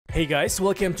Hey guys,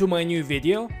 welcome to my new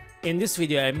video. In this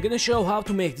video I'm gonna show how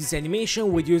to make this animation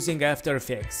with using After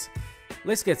Effects.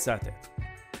 Let's get started.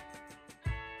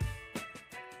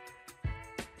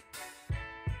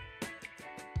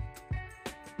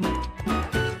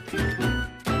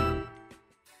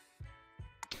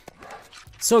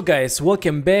 So guys,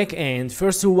 welcome back, and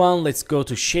first one, let's go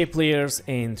to shape layers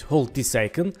and hold this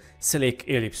icon, select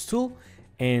ellipse tool,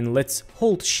 and let's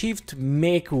hold shift,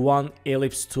 make one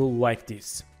ellipse tool like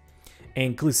this.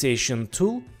 And Ankylosation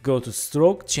tool, go to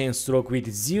stroke, change stroke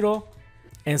with 0,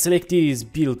 and select this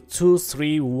build 2,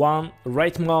 3, 1,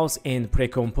 right mouse and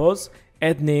pre-compose,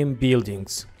 add name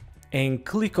buildings, and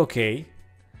click OK.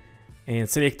 And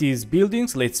select these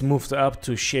buildings, let's move up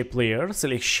to shape layer,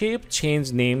 select shape,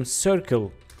 change name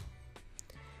circle.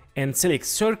 And select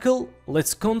circle,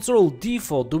 let's Ctrl D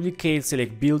for duplicate,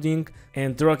 select building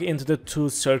and drag into the two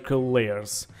circle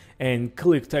layers. And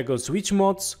click toggle switch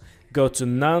modes, go to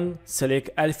none, select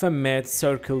alpha matte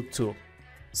circle 2.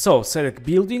 So select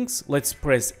buildings, let's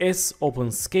press S,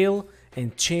 open scale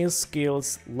and change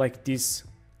scales like this.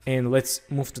 And let's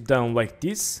move to down like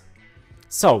this.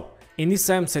 So in this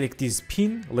time select this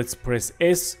pin, let's press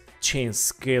S, change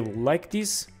scale like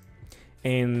this.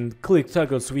 And click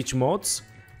toggle switch modes.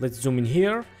 Let's zoom in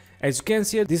here. As you can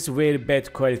see, this is very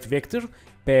bad quality vector,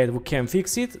 but we can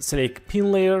fix it. Select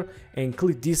pin layer and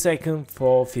click this icon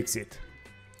for fix it.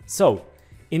 So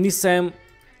in this time,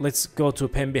 let's go to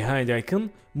pen behind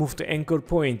icon, move the anchor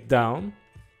point down,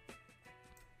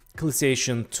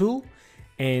 Ankylosation tool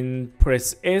and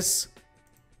press S,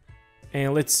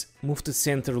 and let's move the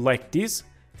center like this.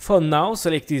 For now,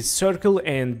 select this circle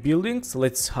and buildings,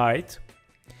 let's hide.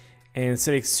 And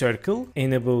select circle,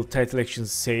 enable title action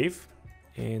save,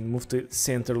 and move the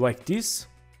center like this.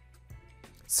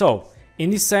 So in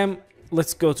this time,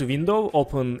 let's go to window,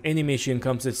 open animation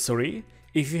accessory.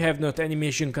 If you have not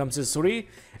animation accessory,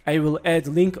 I will add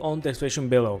link on the description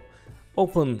below.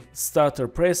 Open starter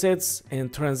presets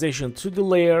and transition to the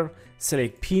layer,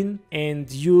 select pin and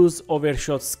use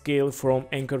overshot scale from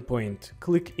anchor point.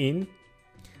 Click in,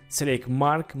 select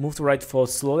mark, move to right for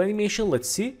slow animation, let's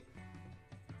see.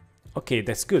 Okay,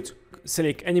 that's good.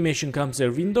 Select animation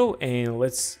composer window and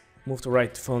let's move to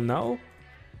right for now.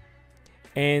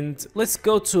 And let's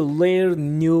go to layer,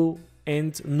 new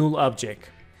and null object.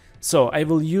 So I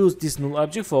will use this null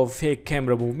object for fake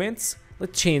camera movements.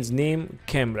 Let's change name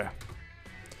camera.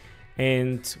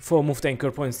 And for move the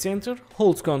anchor point center,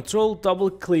 hold Ctrl, double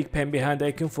click pen behind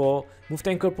icon for move the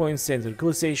anchor point center,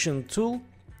 Ankylosation tool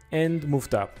and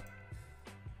moved up.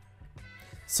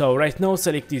 So right now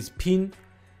select this pin.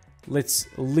 Let's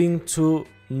link to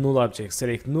null object,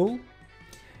 select null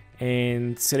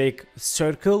and select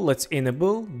circle, let's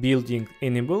enable, building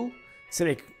enable,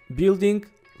 select building,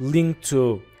 link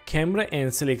to camera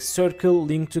and select circle,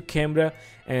 link to camera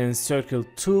and circle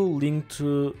 2, link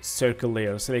to circle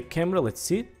layer, select camera, let's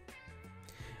see.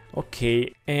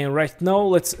 Okay, and right now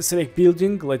let's select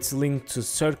building, let's link to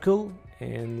circle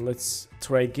and let's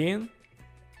try again.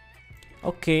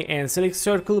 Okay, and select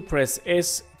circle, press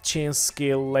S, change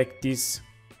scale like this.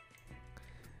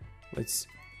 Let's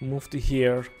move to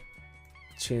here,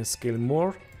 change scale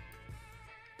more.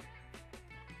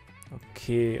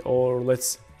 Okay, or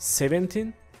let's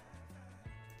 17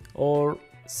 or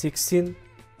 16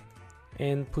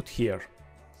 and put here.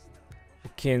 We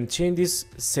can change this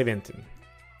 17.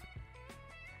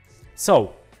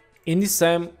 So in this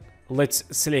time let's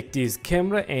select this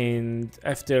camera and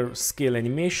after scale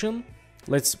animation,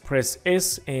 let's press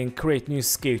S and create new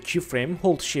scale keyframe,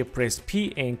 hold shift press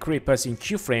P and create passing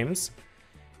keyframes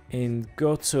and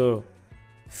go to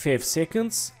 5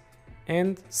 seconds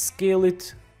and scale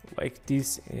it like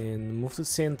this and move to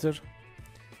center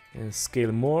and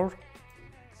scale more.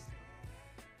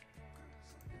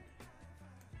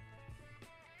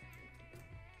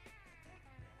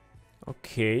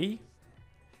 Okay,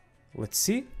 let's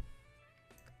see.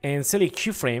 And select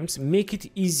keyframes, make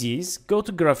it easy, go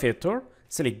to graph editor,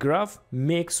 select graph,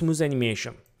 make smooth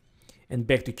animation and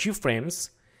back to keyframes.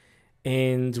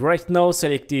 And right now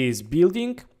select this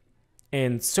building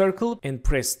and circle and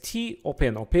press T,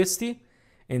 open opacity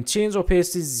and change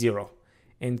opacity 0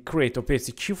 and create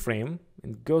opacity keyframe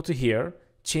and go to here,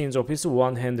 change opacity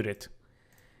 100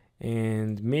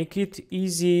 and make it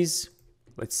easy.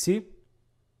 Let's see.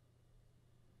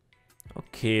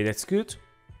 Okay, that's good.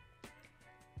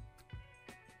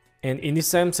 And in this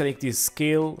time select this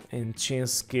scale and change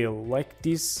scale like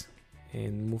this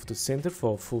and move to center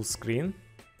for full screen.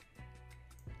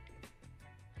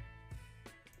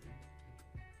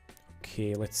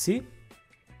 Okay, let's see.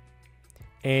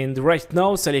 And right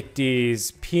now select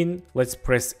this pin, let's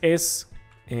press S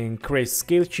and create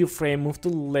scale keyframe, move to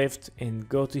the left and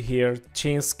go to here,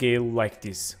 change scale like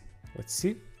this. Let's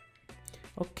see.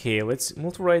 Okay, let's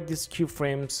move to right these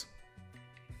keyframes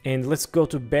and let's go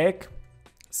to back,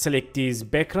 select this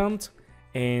background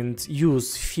and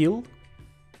use fill.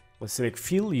 Let's select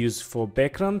fill, use for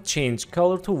background, change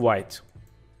color to white.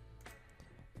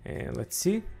 And let's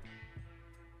see.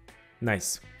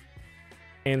 Nice.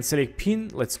 And select pin,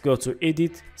 let's go to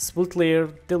edit, split layer,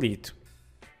 delete.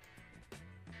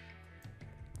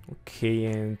 Okay,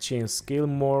 and change scale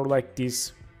more like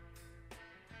this.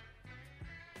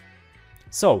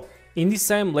 So in this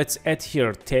time, let's add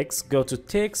here text, go to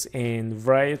text and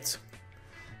write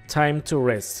time to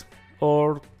rest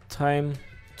or time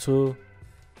to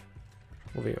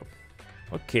live.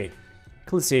 Okay,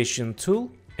 colorization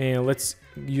tool and let's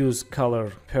use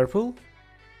color purple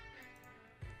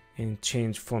and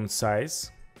change font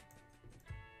size.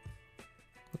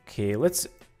 Okay, let's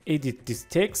edit this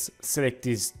text, select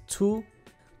this tool,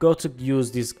 go to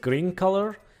use this green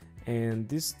color and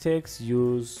this text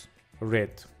use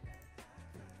red.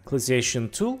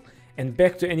 Colorization tool and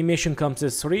back to animation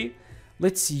composite 3,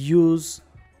 let's use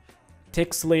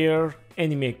text layer,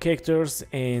 animate characters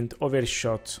and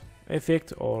overshot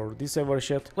effect or this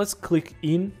overshot. Let's click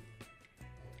in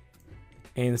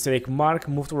and select mark,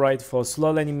 move to right for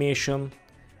slow animation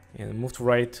and move to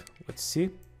right. Let's see.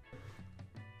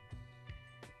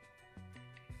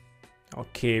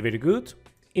 Okay, very good.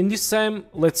 In this time,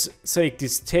 let's select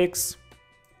this text,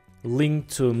 link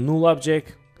to null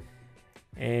object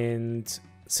and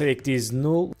select this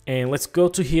null and let's go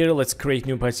to here, let's create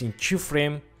new parsing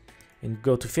keyframe and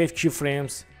go to 5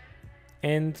 keyframes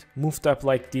and move it up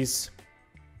like this.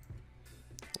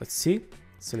 Let's see,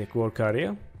 select work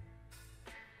area.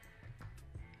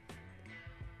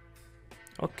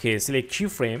 Okay, select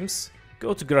keyframes,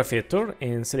 go to graph editor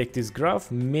and select this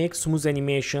graph, make smooth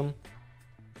animation.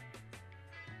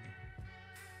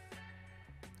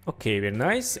 Okay, very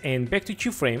nice. And back to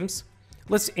keyframes,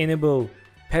 let's enable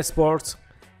passport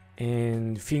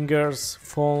and fingers,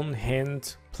 phone,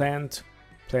 hand, plant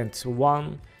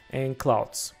 1 and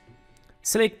clouds.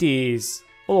 Select these,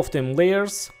 all of them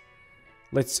layers.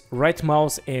 Let's right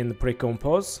mouse and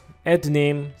pre-compose, add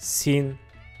name scene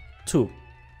 2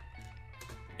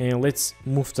 and let's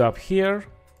move it up here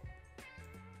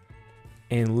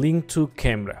and link to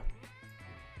camera.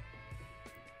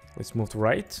 Let's move to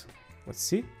right. Let's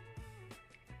see.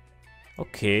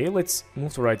 Okay, let's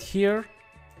move to right here.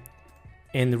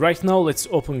 And right now let's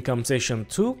open composition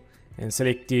 2 and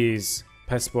select this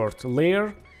passport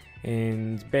layer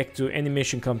and back to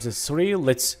animation composite 3.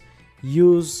 Let's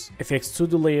use FX to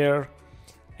the layer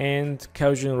and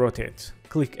Gaussian rotate.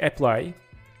 Click apply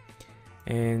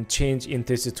and change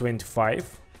intensity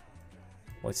 25.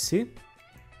 Let's see.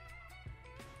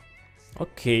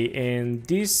 Okay, and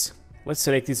this, let's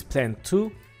select this plant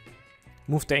 2,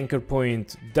 move the anchor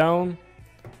point down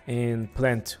and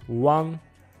plant 1,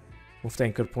 move the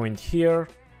anchor point here,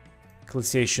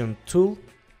 colorization tool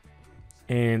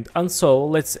and unsole.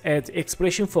 Let's add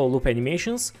expression for loop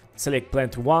animations. Select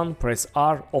plant 1, press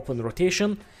R, open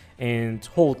rotation and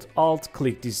hold Alt,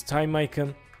 click this time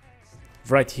icon,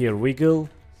 right here wiggle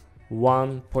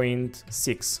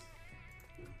 1.6.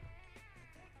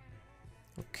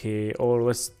 Okay, or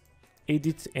let's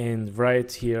edit and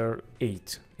write here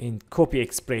 8 and copy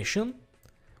expression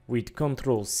with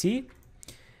Ctrl C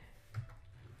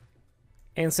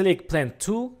and select plant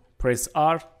 2, press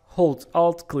R, hold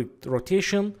Alt, click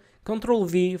rotation, Ctrl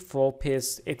V for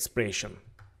paste expression.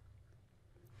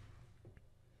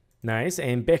 Nice,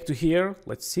 and back to here,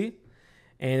 let's see.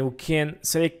 And we can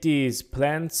select these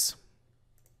plants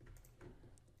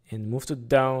and move it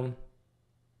down.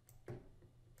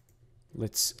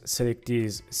 Let's select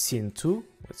this scene 2.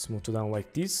 Let's move it down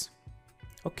like this.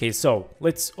 Okay, so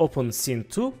let's open scene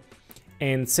 2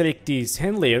 and select this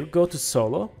hand layer, go to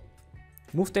solo,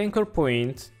 move the anchor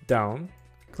point down,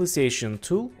 colorization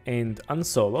tool and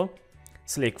unsolo,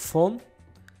 select phone,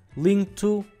 link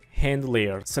to hand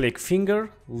layer, select finger,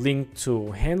 link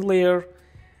to hand layer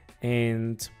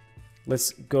and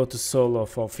let's go to solo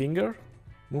for finger,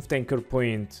 move the anchor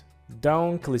point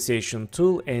down, colorization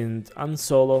tool and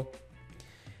unsolo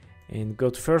and go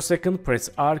to first second, press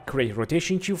R, create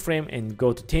rotation keyframe and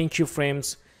go to 10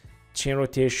 keyframes, chain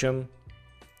rotation,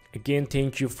 again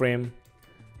 10 keyframe,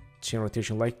 chain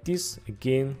rotation like this,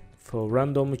 again for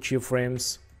random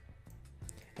keyframes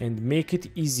and make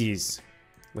it easy.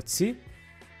 Let's see.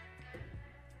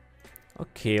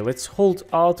 Okay, let's hold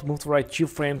Alt, move to right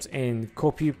keyframes and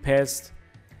copy paste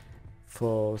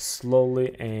for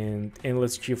slowly and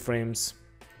endless keyframes.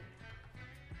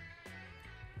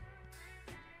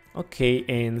 Okay,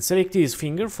 and select this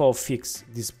finger for fix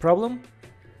this problem.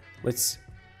 Let's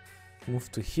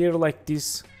move to here like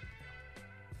this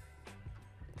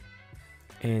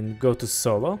and go to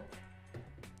solo.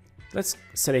 Let's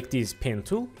select this pen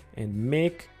tool and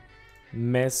make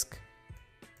mask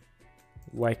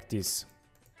like this.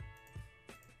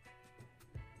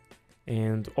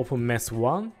 And open mask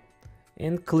 1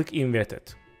 and click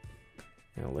inverted.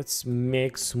 Now let's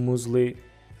make smoothly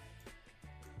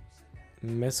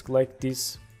mask like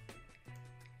this.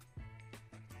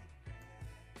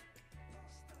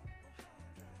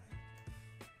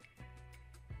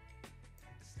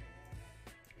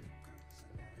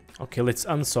 Okay, let's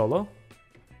unsolo.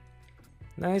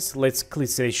 Nice, let's click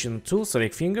selection tool,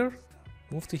 select finger,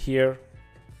 move to here.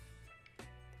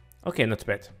 Okay, not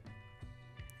bad.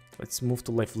 Let's move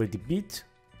to left a little bit.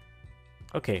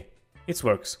 Okay, it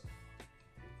works.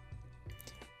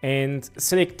 And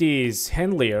select this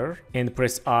hand layer and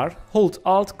press R, hold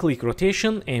Alt, click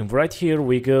rotation, and right here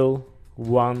wiggle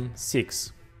 1,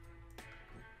 6.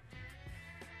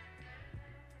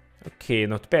 Okay,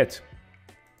 not bad.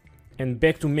 And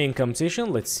back to main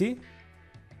composition, let's see.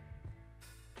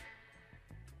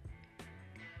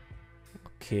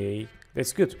 Okay,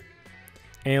 that's good.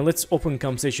 And let's open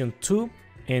composition 2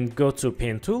 and go to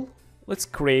pen tool. Let's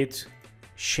create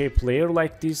shape layer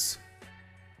like this.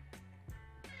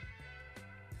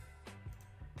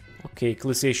 Okay,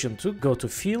 click selection 2, go to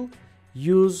fill,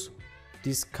 use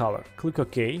this color, click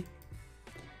OK,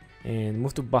 and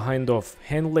move to behind of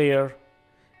hand layer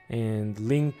and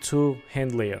link to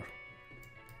hand layer.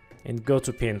 And go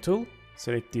to pen tool,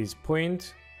 select this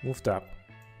point, move up.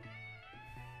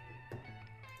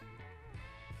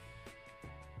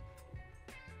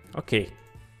 Okay.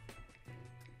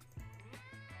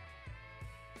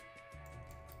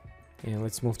 And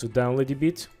let's move to down a little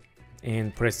bit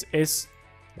and press S,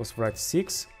 let's write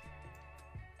 6.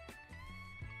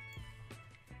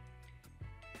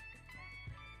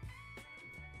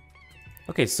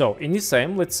 Okay, so in this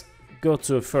time, let's go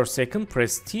to first second,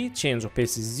 press T, change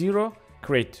opacity 0,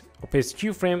 create opacity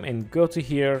keyframe and go to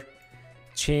here,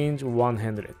 change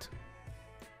 100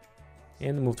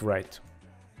 and move to right.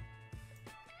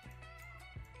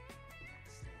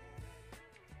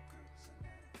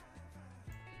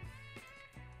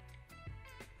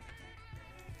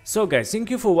 So guys, thank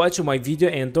you for watching my video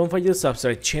and don't forget to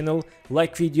subscribe channel,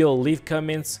 like video, leave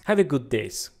comments, have a good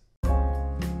days.